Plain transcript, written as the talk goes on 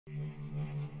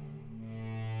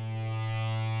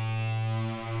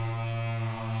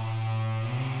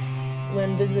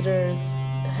When visitors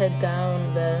head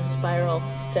down the spiral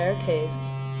staircase,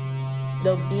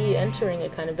 they'll be entering a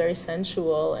kind of very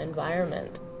sensual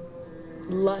environment,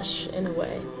 lush in a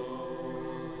way.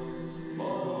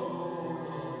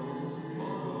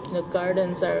 You know,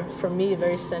 gardens are, for me, a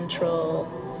very central,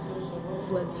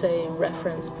 let's say,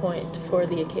 reference point for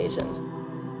the occasions.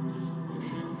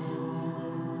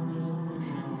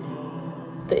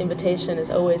 The invitation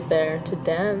is always there to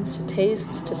dance, to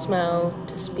taste, to smell,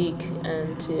 to speak,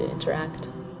 and to interact.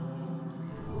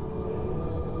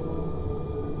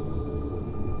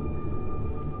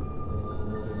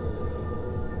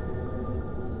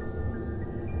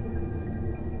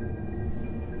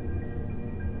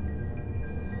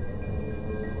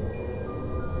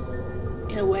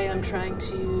 In a way, I'm trying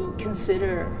to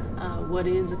consider what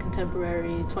is a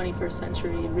contemporary 21st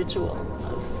century ritual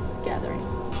of gathering.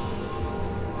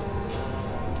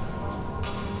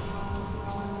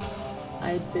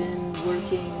 I'd been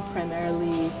working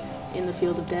primarily in the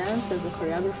field of dance as a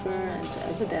choreographer and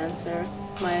as a dancer.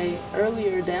 My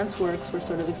earlier dance works were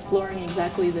sort of exploring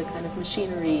exactly the kind of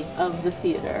machinery of the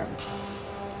theater.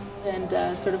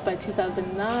 And sort of by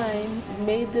 2009,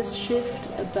 made this shift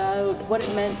about what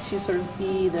it meant to sort of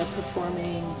be the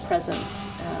performing presence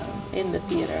in the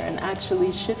theater, and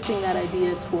actually shifting that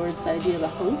idea towards the idea of a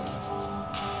host.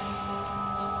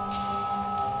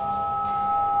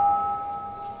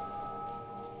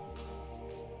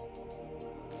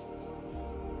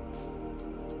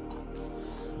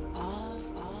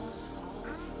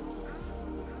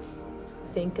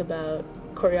 Think about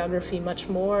choreography much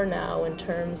more now in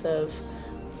terms of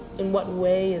in what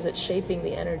way is it shaping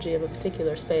the energy of a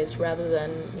particular space, rather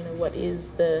than, you know, what is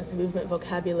the movement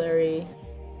vocabulary.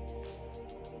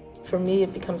 For me,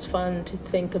 it becomes fun to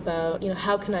think about, you know,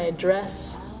 how can I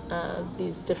address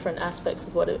these different aspects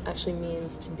of what it actually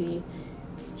means to be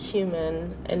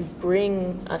human and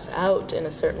bring us out in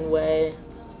a certain way,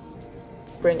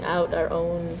 bring out our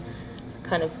own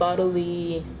kind of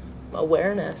bodily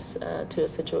awareness to a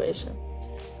situation.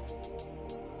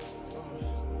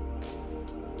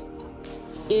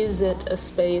 Is it a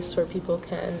space where people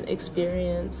can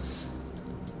experience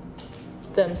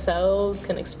themselves,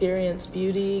 can experience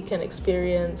beauty, can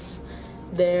experience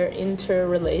their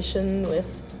interrelation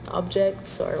with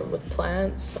objects or with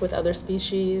plants, with other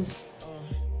species?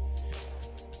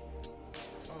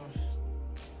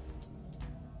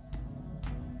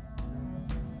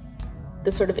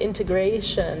 The sort of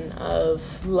integration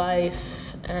of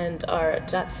life and art,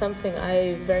 that's something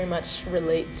I very much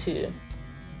relate to.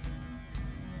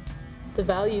 The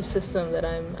value system that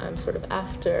I'm sort of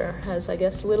after has, I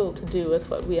guess, little to do with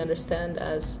what we understand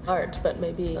as art, but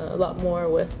maybe a lot more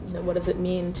with, you know, what does it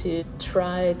mean to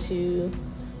try to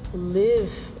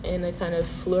live in a kind of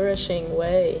flourishing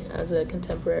way as a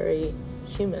contemporary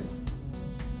human.